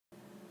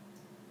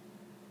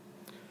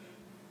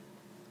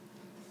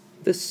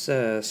This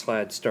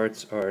slide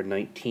starts our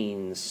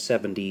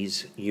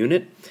 1970s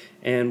unit,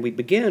 and we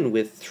begin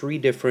with three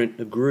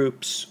different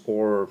groups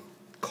or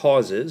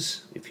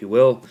causes, if you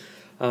will,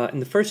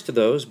 and the first of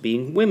those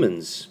being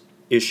women's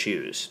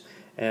issues,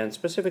 and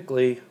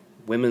specifically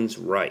women's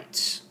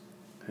rights.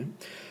 Okay?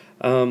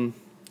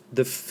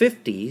 The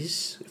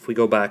 50s, if we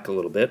go back a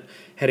little bit,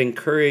 had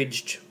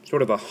encouraged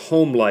sort of a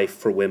home life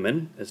for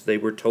women, as they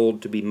were told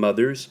to be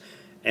mothers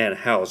and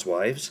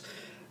housewives.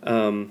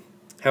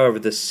 However,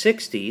 the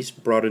 60s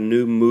brought a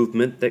new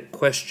movement that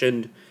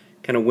questioned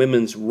kind of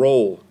women's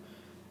role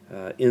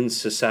in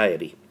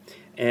society.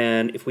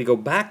 And if we go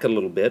back a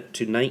little bit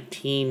to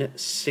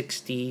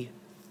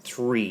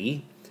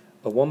 1963,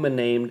 a woman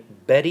named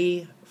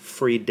Betty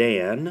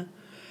Friedan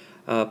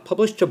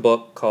published a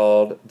book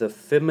called The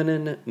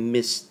Feminine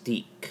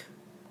Mystique.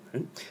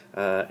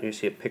 You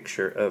see a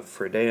picture of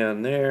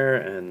Friedan there,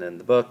 and then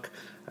the book,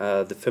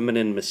 The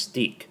Feminine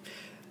Mystique.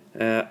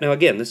 Now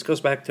again, this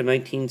goes back to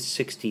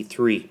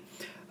 1963.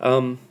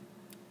 And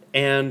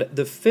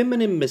The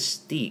Feminine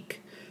Mystique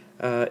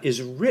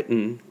is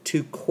written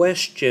to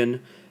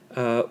question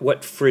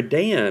what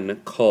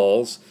Friedan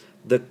calls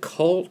the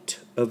cult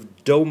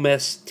of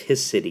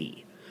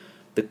domesticity,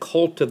 the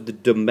cult of the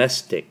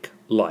domestic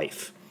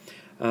life,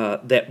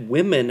 that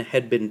women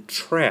had been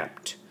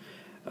trapped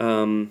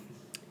in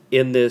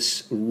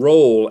this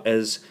role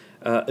as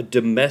a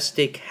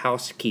domestic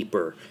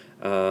housekeeper,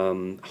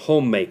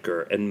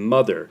 homemaker, and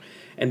mother.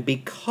 And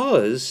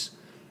because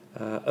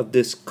of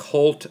this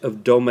cult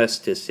of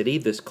domesticity,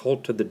 this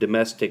cult of the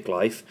domestic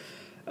life,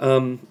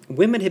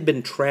 women had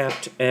been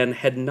trapped and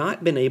had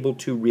not been able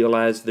to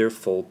realize their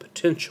full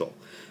potential.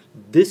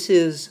 This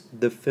is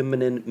the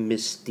feminine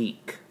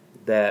mystique,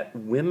 that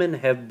women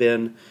have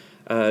been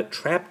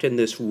trapped in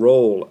this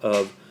role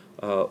of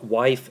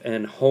wife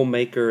and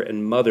homemaker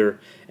and mother,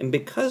 and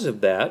because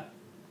of that,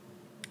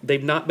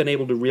 they've not been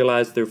able to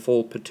realize their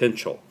full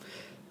potential.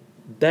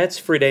 That's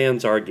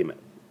Friedan's argument.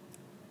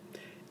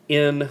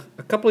 In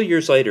a couple of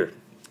years later,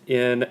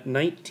 in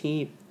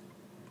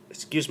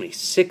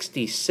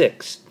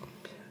 66,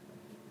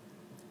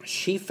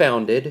 she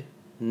founded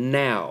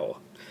NOW,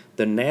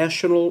 the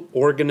National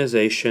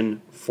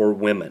Organization for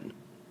Women.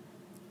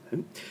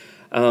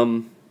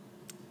 And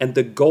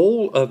the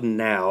goal of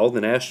NOW, the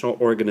National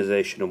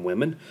Organization of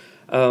Women,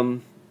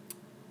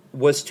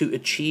 was to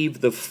achieve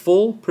the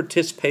full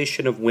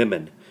participation of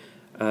women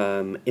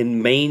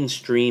in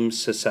mainstream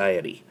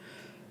society.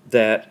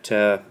 That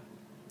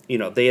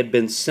they had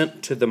been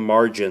sent to the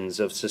margins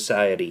of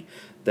society,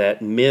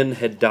 that men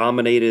had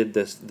dominated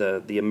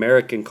the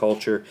American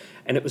culture,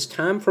 and it was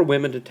time for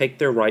women to take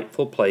their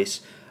rightful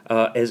place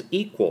as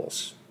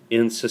equals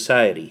in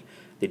society.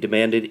 They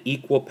demanded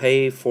equal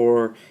pay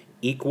for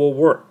equal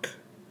work.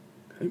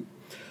 Okay.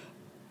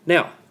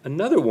 Now,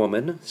 another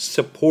woman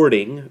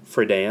supporting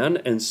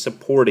Friedan and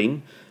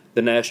supporting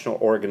the National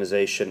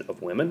Organization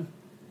of Women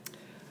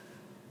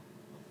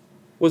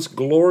was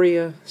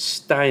Gloria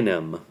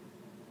Steinem.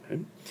 Okay.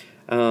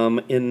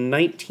 In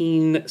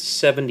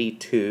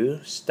 1972,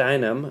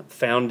 Steinem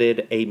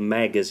founded a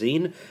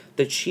magazine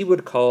that she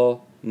would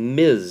call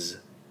Ms.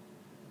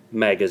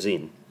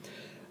 Magazine.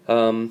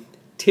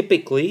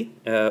 Typically,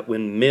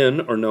 when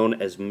men are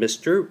known as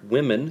Mr.,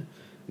 women,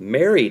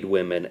 married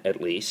women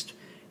at least,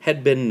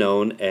 had been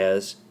known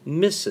as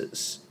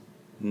Mrs.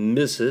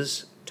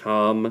 Mrs.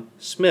 Tom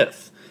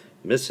Smith,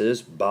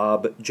 Mrs.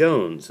 Bob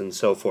Jones, and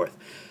so forth.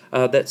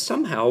 That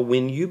somehow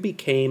when you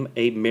became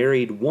a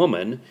married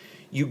woman,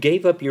 you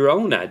gave up your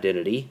own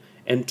identity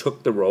and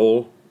took the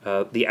role,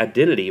 the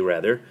identity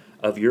rather,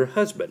 of your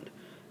husband,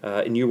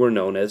 and you were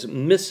known as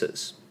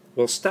Mrs.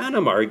 Well,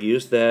 Steinem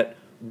argues that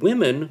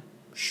women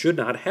should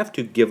not have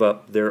to give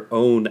up their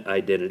own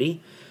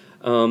identity,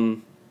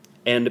 and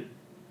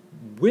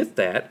with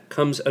that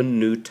comes a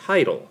new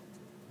title,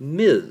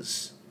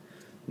 Ms.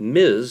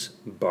 Ms.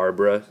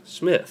 Barbara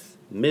Smith,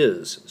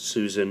 Ms.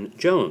 Susan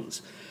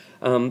Jones.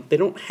 They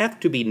don't have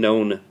to be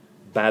known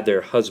by their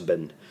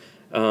husband.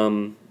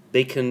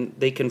 They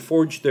can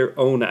forge their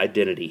own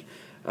identity.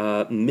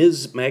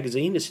 Ms.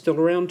 Magazine is still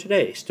around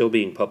today, still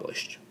being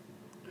published.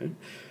 Okay.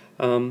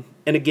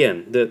 And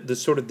again, the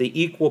sort of the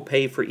equal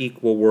pay for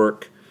equal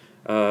work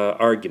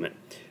argument.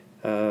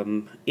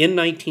 In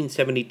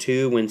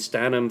 1972, when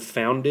Steinem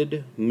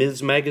founded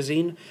Ms.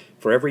 Magazine,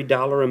 for every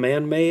dollar a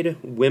man made,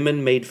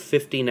 women made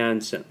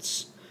 59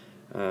 cents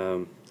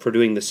for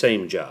doing the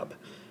same job.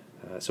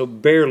 So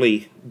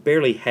barely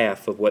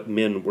half of what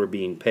men were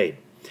being paid.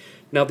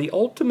 Now, the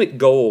ultimate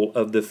goal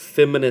of the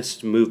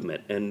feminist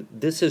movement, and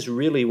this is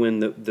really when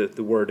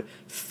the word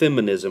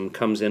feminism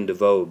comes into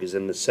vogue, is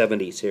in the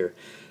 70s here.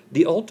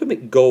 The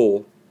ultimate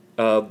goal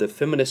of the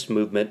feminist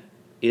movement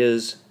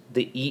is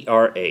the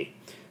ERA,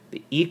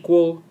 the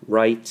Equal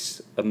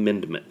Rights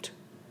Amendment.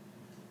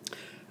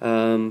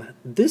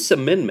 This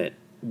amendment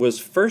was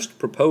first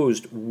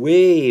proposed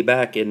way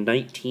back in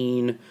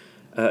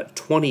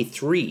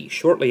 1923,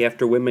 shortly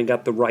after women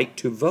got the right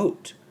to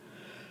vote.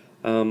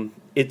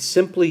 It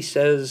simply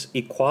says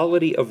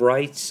equality of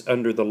rights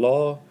under the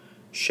law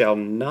shall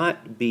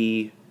not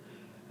be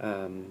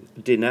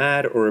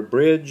denied or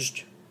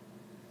abridged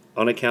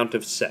on account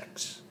of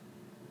sex.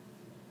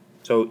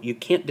 So you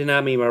can't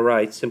deny me my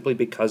rights simply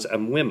because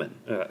I'm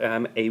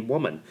I'm a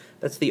woman.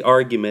 That's the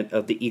argument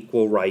of the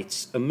Equal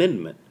Rights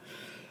Amendment.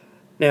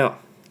 Now,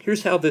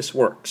 here's how this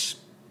works.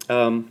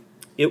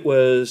 It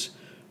was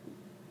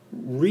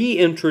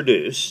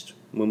reintroduced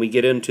when we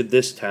get into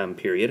this time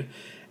period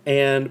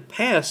and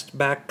passed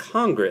by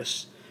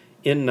Congress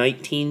in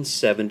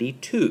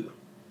 1972.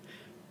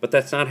 But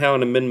that's not how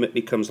an amendment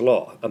becomes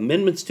law.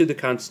 Amendments to the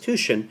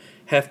Constitution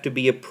have to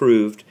be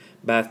approved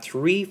by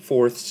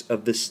 3/4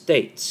 of the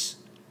states.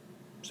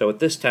 So at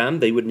this time,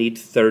 they would need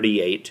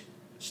 38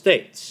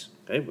 states.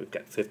 Okay, we've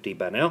got 50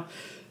 by now.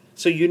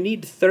 So you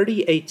need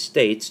 38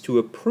 states to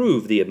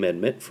approve the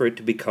amendment for it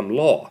to become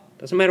law.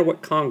 Doesn't matter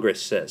what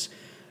Congress says.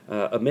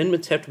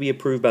 Amendments have to be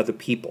approved by the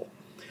people.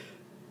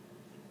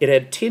 It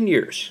had 10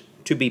 years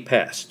to be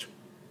passed,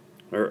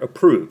 or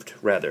approved,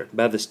 rather,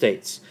 by the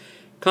states.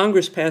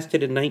 Congress passed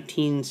it in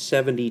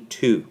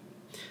 1972.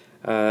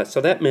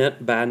 So that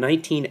meant by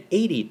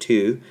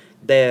 1982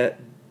 that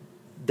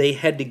they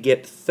had to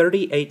get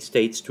 38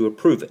 states to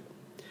approve it.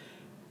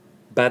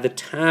 By the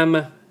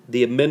time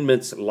the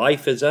amendment's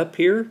life is up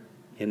here,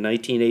 in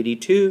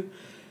 1982,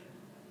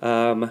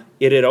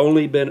 it had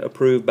only been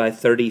approved by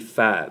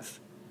 35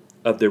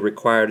 of the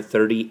required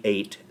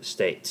 38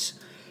 states.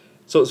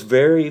 So it's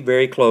very,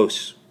 very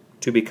close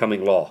to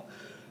becoming law.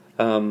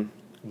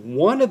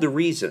 One of the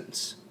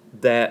reasons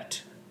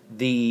that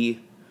the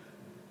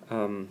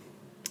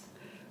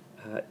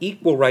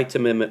Equal Rights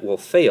Amendment will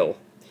fail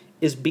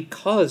is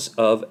because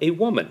of a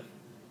woman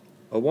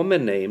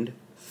named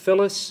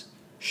Phyllis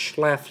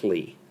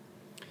Schlafly.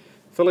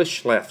 Phyllis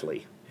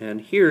Schlafly.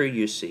 And here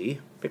you see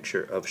a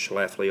picture of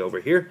Schlafly over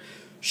here.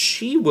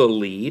 She will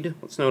lead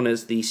what's known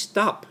as the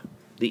Stop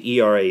the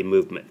ERA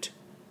movement.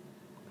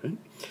 Okay.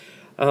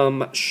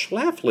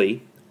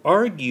 Schlafly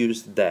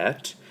argues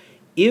that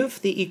if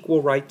the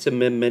Equal Rights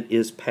Amendment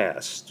is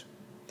passed,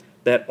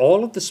 that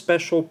all of the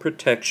special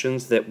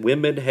protections that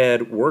women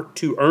had worked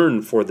to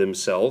earn for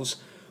themselves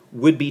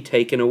would be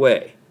taken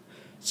away.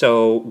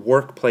 So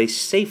workplace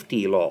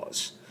safety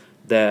laws,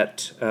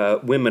 that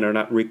women are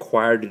not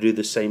required to do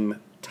the same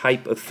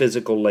type of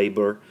physical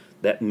labor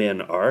that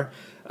men are.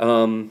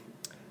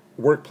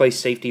 Workplace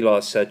safety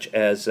laws such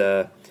as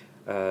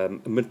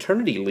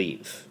maternity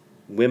leave.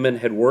 Women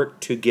had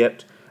worked to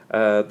get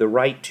the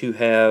right to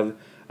have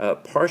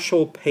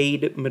partial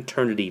paid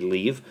maternity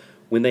leave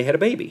when they had a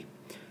baby.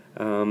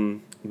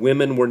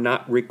 Women were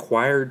not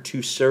required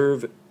to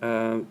serve,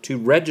 to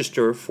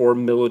register for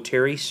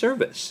military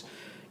service.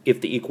 If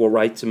the Equal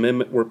Rights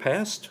Amendment were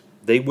passed,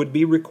 they would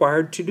be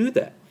required to do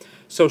that.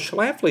 So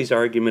Schlafly's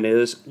argument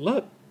is,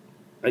 look,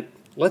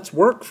 let's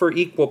work for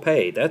equal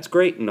pay. That's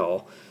great and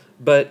all,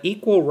 but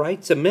Equal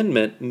Rights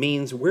Amendment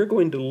means we're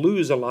going to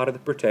lose a lot of the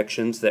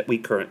protections that we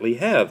currently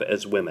have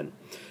as women.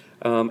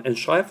 And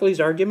Schlafly's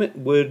argument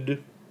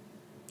would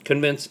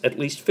convince at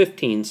least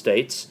 15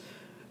 states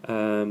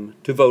to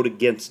vote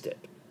against it.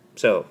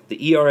 So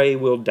the ERA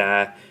will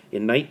die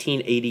in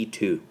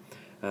 1982,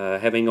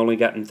 having only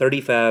gotten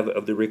 35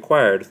 of the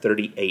required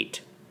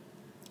 38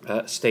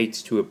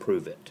 states to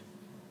approve it.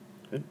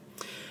 Okay.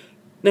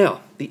 Now,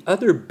 the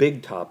other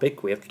big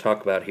topic we have to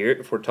talk about here,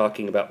 if we're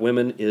talking about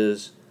women,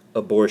 is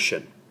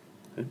abortion.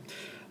 Okay.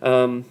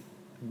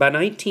 By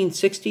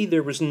 1960,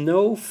 there was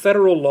no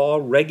federal law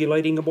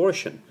regulating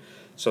abortion.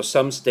 So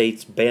some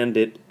states banned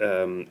it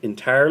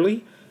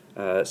entirely.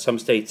 Some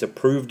states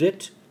approved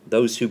it.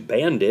 Those who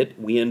banned it,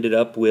 we ended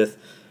up with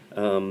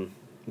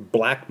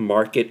black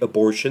market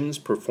abortions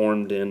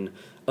performed in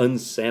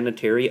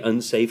unsanitary,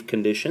 unsafe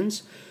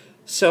conditions.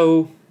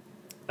 So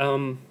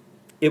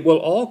it will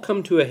all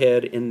come to a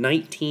head in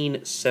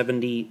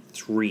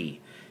 1973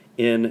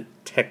 in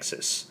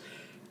Texas.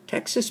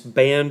 Texas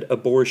banned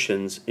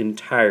abortions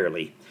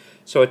entirely.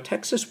 So a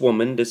Texas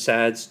woman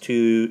decides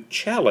to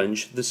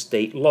challenge the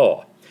state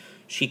law.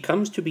 She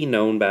comes to be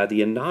known by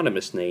the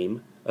anonymous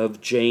name of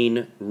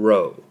Jane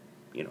Roe.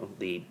 You know,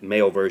 the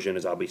male version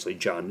is obviously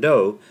John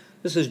Doe.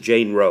 This is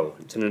Jane Roe.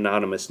 It's an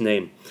anonymous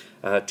name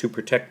to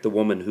protect the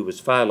woman who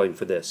was filing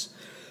for this.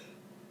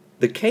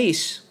 The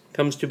case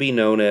comes to be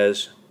known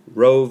as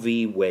Roe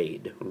v.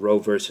 Wade, Roe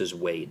versus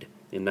Wade,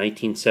 in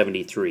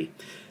 1973.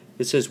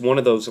 This is one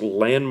of those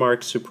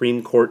landmark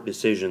Supreme Court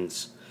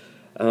decisions.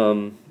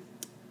 And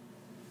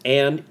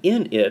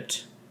in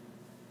it,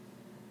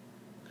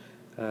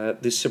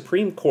 the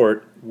Supreme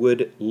Court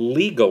would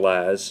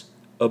legalize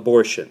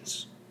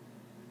abortions.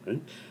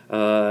 Right?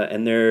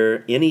 And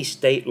any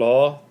state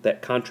law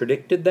that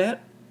contradicted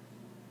that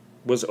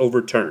was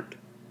overturned.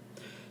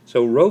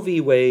 So Roe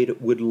v.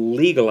 Wade would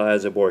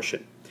legalize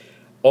abortion.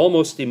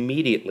 Almost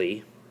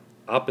immediately,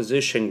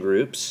 opposition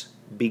groups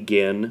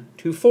begin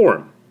to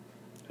form.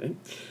 Okay?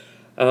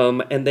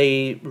 And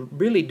they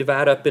really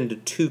divide up into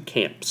two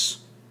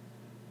camps,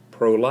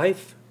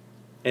 pro-life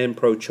and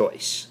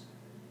pro-choice.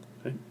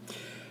 Okay?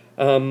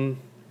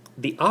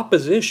 The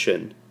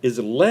opposition is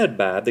led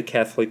by the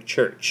Catholic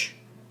Church.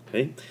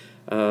 Okay?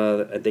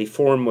 They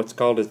form what's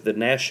called as the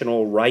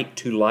National Right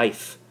to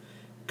Life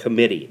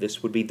Committee.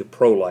 This would be the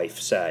pro-life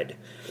side.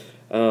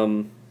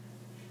 And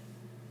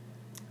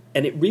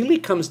it really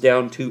comes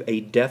down to a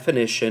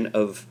definition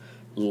of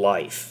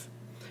life,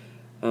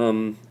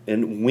 and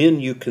when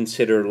you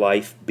consider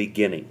life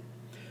beginning.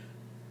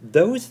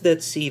 Those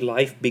that see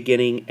life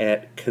beginning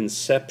at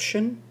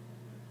conception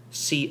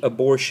see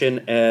abortion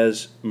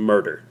as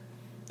murder.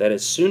 That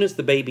as soon as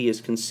the baby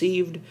is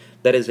conceived,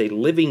 that is a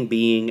living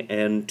being,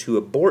 and to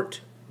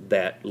abort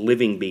that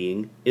living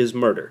being is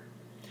murder.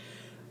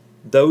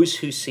 Those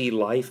who see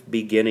life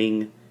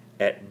beginning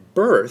at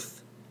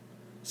birth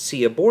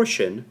see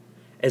abortion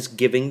as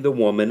giving the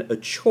woman a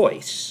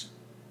choice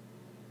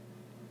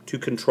to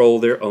control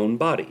their own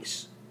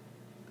bodies.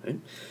 Okay?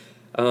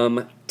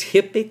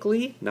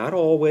 Typically, not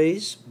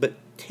always, but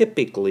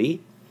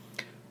typically,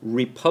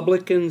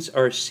 Republicans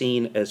are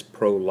seen as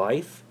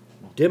pro-life,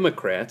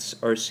 Democrats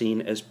are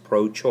seen as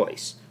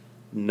pro-choice.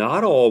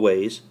 Not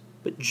always,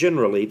 but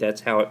generally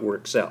that's how it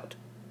works out.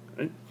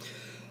 Right?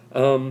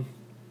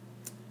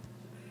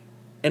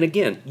 And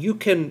again,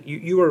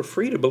 you are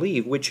free to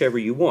believe whichever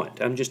you want.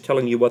 I'm just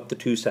telling you what the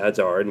two sides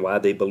are and why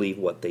they believe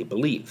what they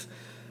believe.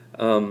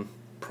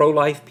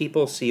 Pro-life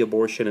people see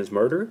abortion as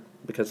murder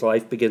because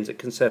life begins at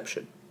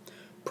conception.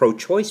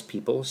 Pro-choice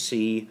people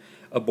see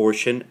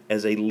abortion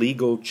as a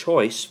legal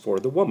choice for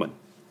the woman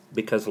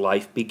because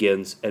life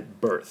begins at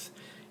birth.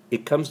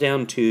 It comes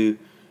down to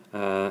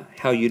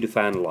how you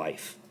define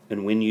life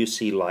and when you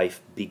see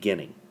life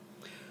beginning.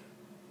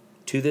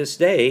 To this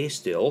day,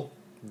 still,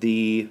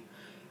 the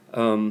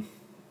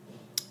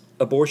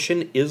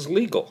abortion is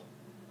legal.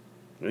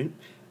 Right?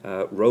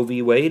 Roe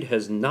v. Wade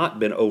has not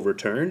been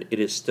overturned. It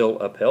is still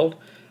upheld.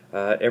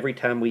 Every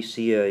time we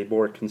see a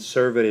more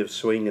conservative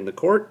swing in the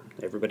court,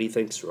 everybody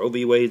thinks Roe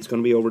v. Wade is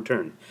going to be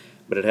overturned,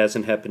 but it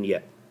hasn't happened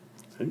yet.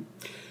 Right?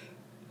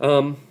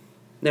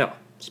 Now,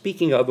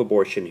 speaking of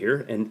abortion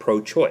here and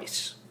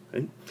pro-choice,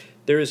 right,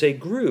 there is a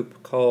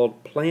group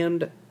called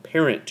Planned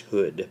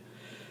Parenthood.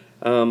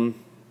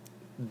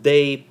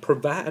 They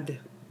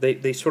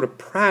sort of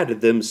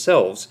pride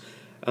themselves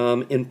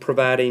in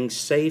providing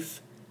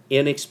safe,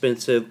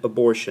 inexpensive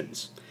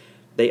abortions.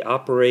 They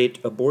operate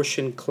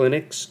abortion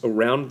clinics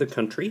around the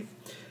country.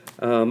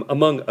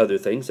 Among other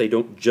things, they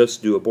don't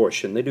just do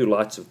abortion. They do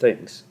lots of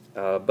things.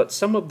 But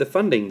some of the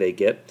funding they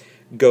get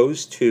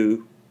goes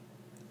to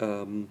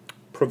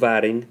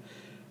providing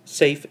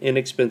safe,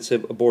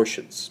 inexpensive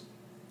abortions.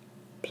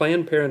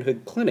 Planned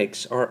Parenthood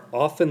clinics are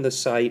often the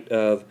site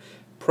of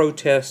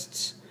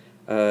protests,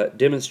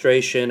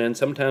 demonstration, and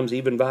sometimes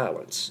even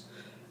violence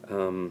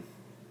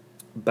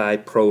by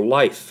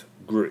pro-life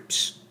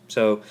groups.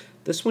 So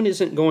this one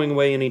isn't going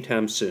away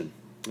anytime soon.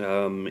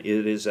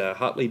 It is a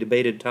hotly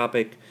debated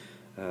topic,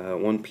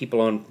 one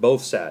people on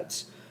both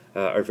sides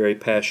are very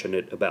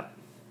passionate about.